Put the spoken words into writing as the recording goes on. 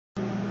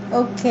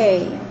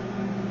Okay,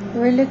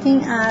 we're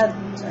looking at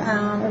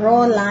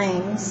raw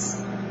lines.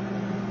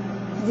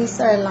 These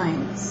are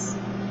lines.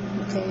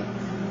 Okay,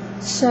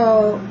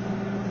 so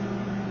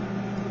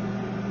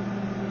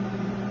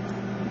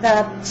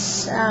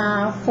that's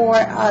for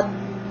a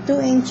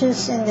 2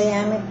 inches in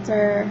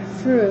diameter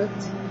fruit,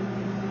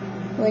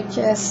 which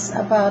is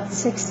about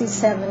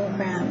 67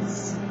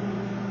 grams.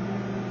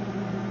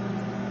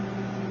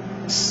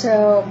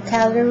 So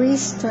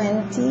calories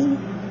 20,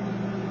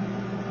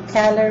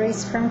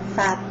 calories from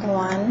fat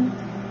 1,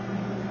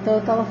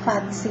 total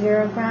fat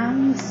 0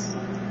 grams,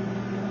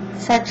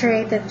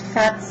 saturated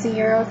fat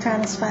 0,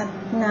 trans fat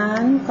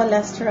none,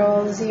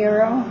 cholesterol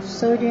 0,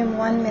 sodium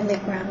 1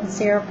 milligram,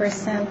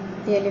 0%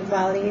 daily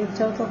value,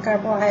 total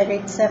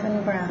carbohydrate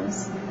 7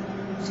 grams,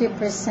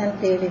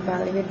 2% daily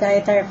value,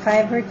 dietary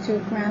fiber 2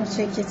 grams,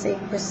 which is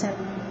 8%,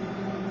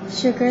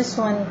 sugars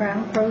 1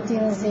 gram,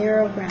 protein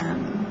 0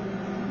 gram,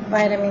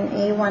 vitamin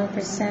A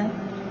 1%,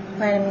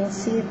 vitamin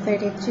C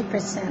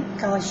 32%,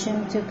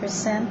 calcium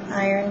 2%,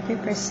 iron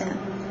 2%.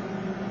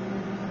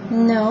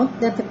 Note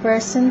that the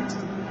percent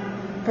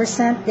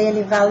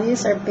daily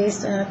values are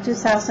based on a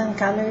 2,000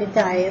 calorie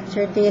diet.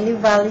 Your daily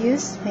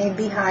values may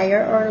be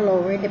higher or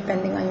lower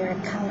depending on your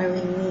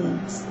calorie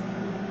needs.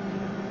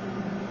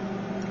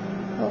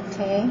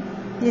 Okay,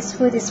 this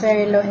food is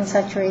very low in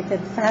saturated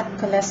fat,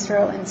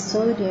 cholesterol, and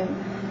sodium.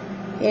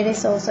 It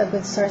is also a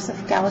good source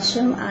of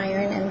calcium,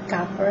 iron, and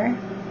copper,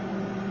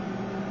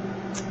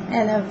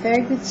 and a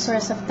very good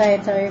source of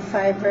dietary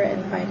fiber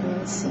and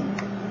vitamin C.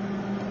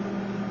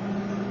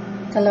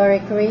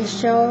 Caloric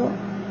ratio: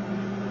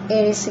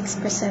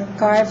 86%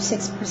 carbs,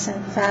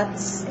 6%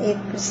 fats,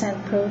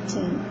 8%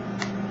 protein.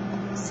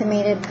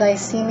 Estimated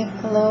glycemic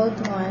load: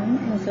 1,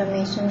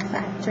 inflammation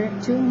factor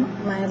 2,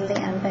 mildly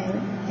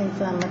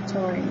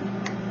anti-inflammatory.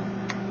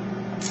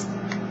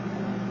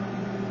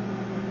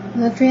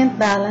 Nutrient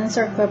balance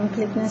or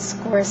completeness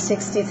score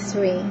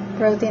 63.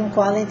 Protein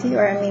quality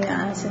or amino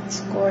acid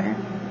score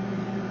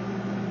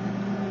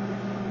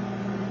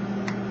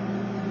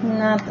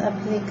not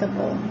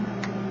applicable.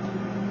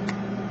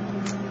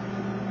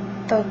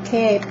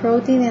 Okay,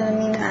 protein and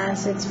amino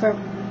acids for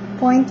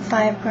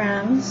 0.5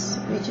 grams,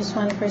 which is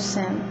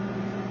 1%.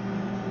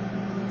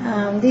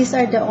 These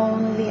are the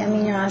only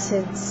amino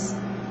acids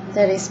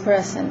that is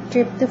present.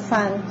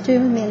 Tryptophan 2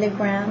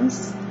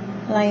 milligrams,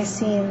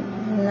 lysine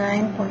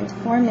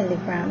 9.4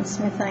 milligrams,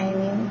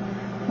 methionine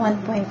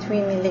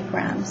 1.3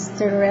 milligrams.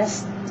 The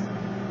rest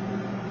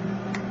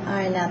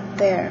are not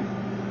there.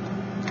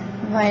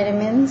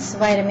 Vitamins: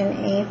 vitamin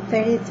A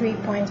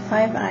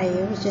 33.5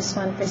 IU, which is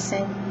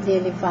 1%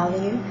 daily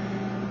value.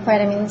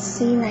 Vitamin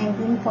C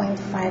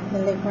 19.5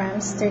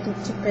 milligrams,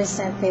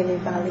 32% daily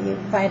value.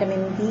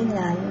 Vitamin D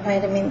none.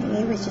 Vitamin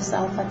E, which is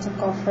alpha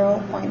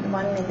tocopherol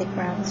 0.1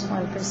 milligrams,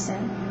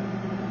 1%.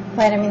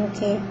 Vitamin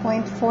K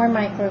 0.4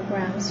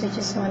 micrograms, which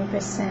is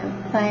 1%.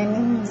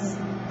 Thiamine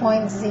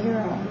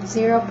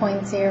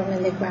 0.0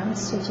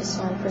 milligrams, which is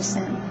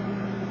 1%.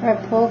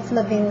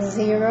 Riboflavin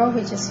 0,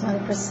 which is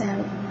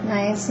 1%.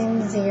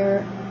 Niacin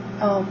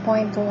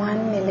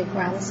 0.1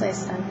 milligrams, so I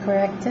stand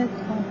corrected,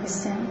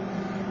 1%.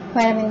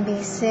 Vitamin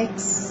B6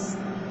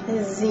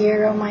 is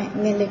 0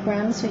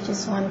 milligrams, which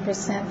is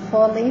 1%.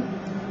 Folate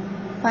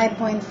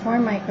 5.4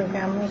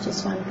 microgram, which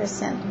is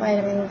 1%.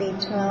 Vitamin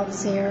B12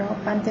 0.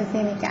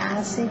 Pantothenic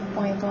acid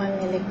 0.1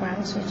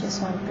 milligrams, which is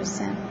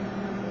 1%.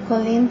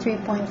 Choline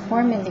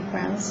 3.4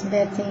 milligrams.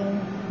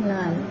 Betaine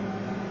none.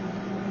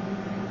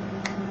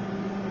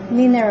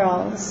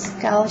 Minerals: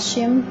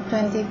 calcium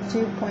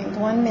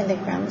 22.1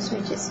 milligrams,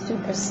 which is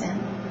 2%.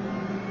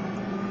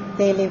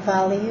 Daily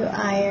value: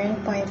 iron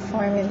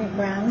 0.4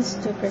 milligrams,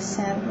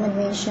 2%.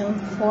 Magnesium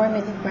 4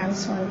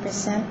 milligrams,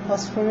 1%.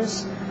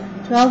 Phosphorus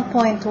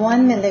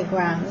 12.1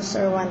 milligrams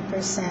or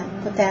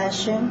 1%.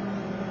 Potassium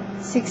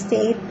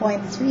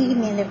 68.3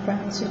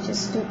 milligrams, which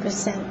is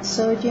 2%.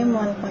 Sodium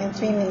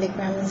 1.3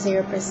 milligrams,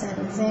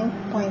 0%. Zinc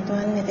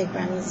 0.1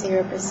 milligrams,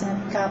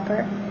 0%.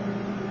 Copper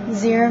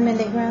 0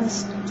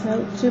 milligrams,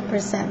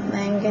 2%.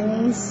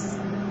 Manganese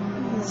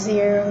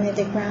 0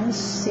 milligrams,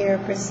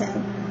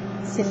 0%.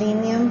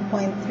 Selenium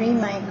 0.3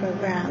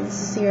 micrograms,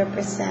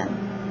 0%.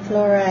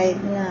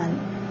 Fluoride none.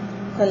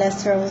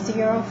 Cholesterol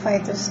 0.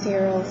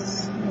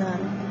 Phytosterols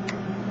none.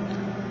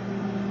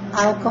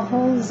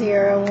 Alcohol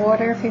 0.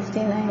 Water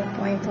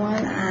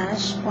 59.1.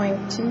 Ash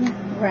 0.2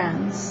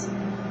 grams.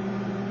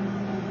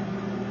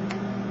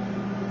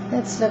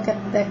 Let's look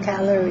at the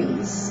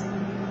calories.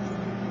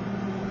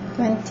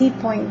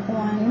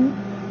 20.1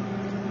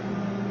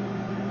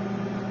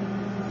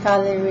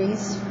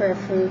 calories per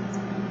fruit,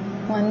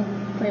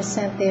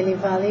 1% daily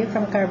value.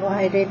 From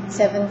carbohydrate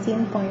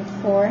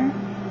 17.4,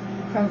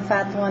 from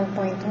fat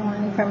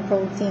 1.1, from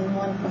protein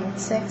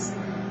 1.6,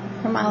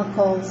 from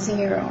alcohol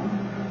 0.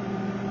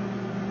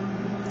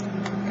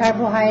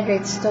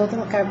 Carbohydrates: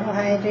 total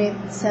carbohydrate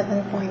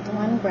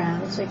 7.1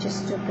 grams, which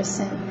is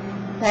 2%.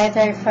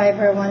 Dietary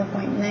fiber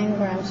 1.9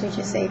 grams, which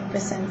is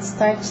 8%.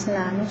 Starch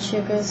none.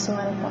 Sugars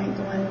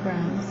 1.1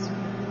 grams.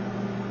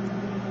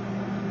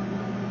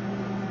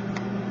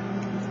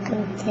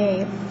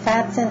 Okay,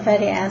 fats and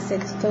fatty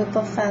acids.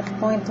 Total fat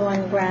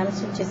 0.1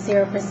 grams, which is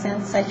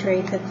 0%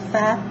 saturated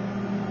fat.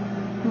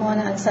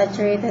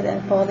 Monounsaturated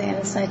and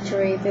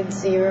polyunsaturated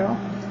 0.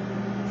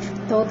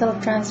 Total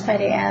trans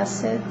fatty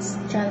acids,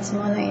 trans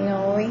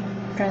monoenoic,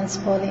 trans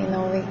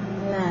polyenoic,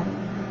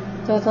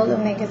 none. Total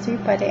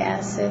omega-3 fatty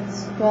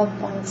acids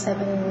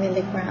 12.7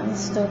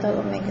 milligrams. Total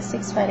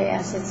omega-6 fatty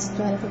acids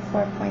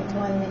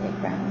 24.1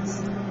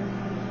 milligrams.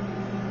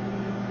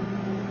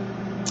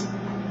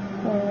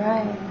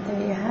 Alright,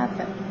 there you have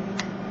it.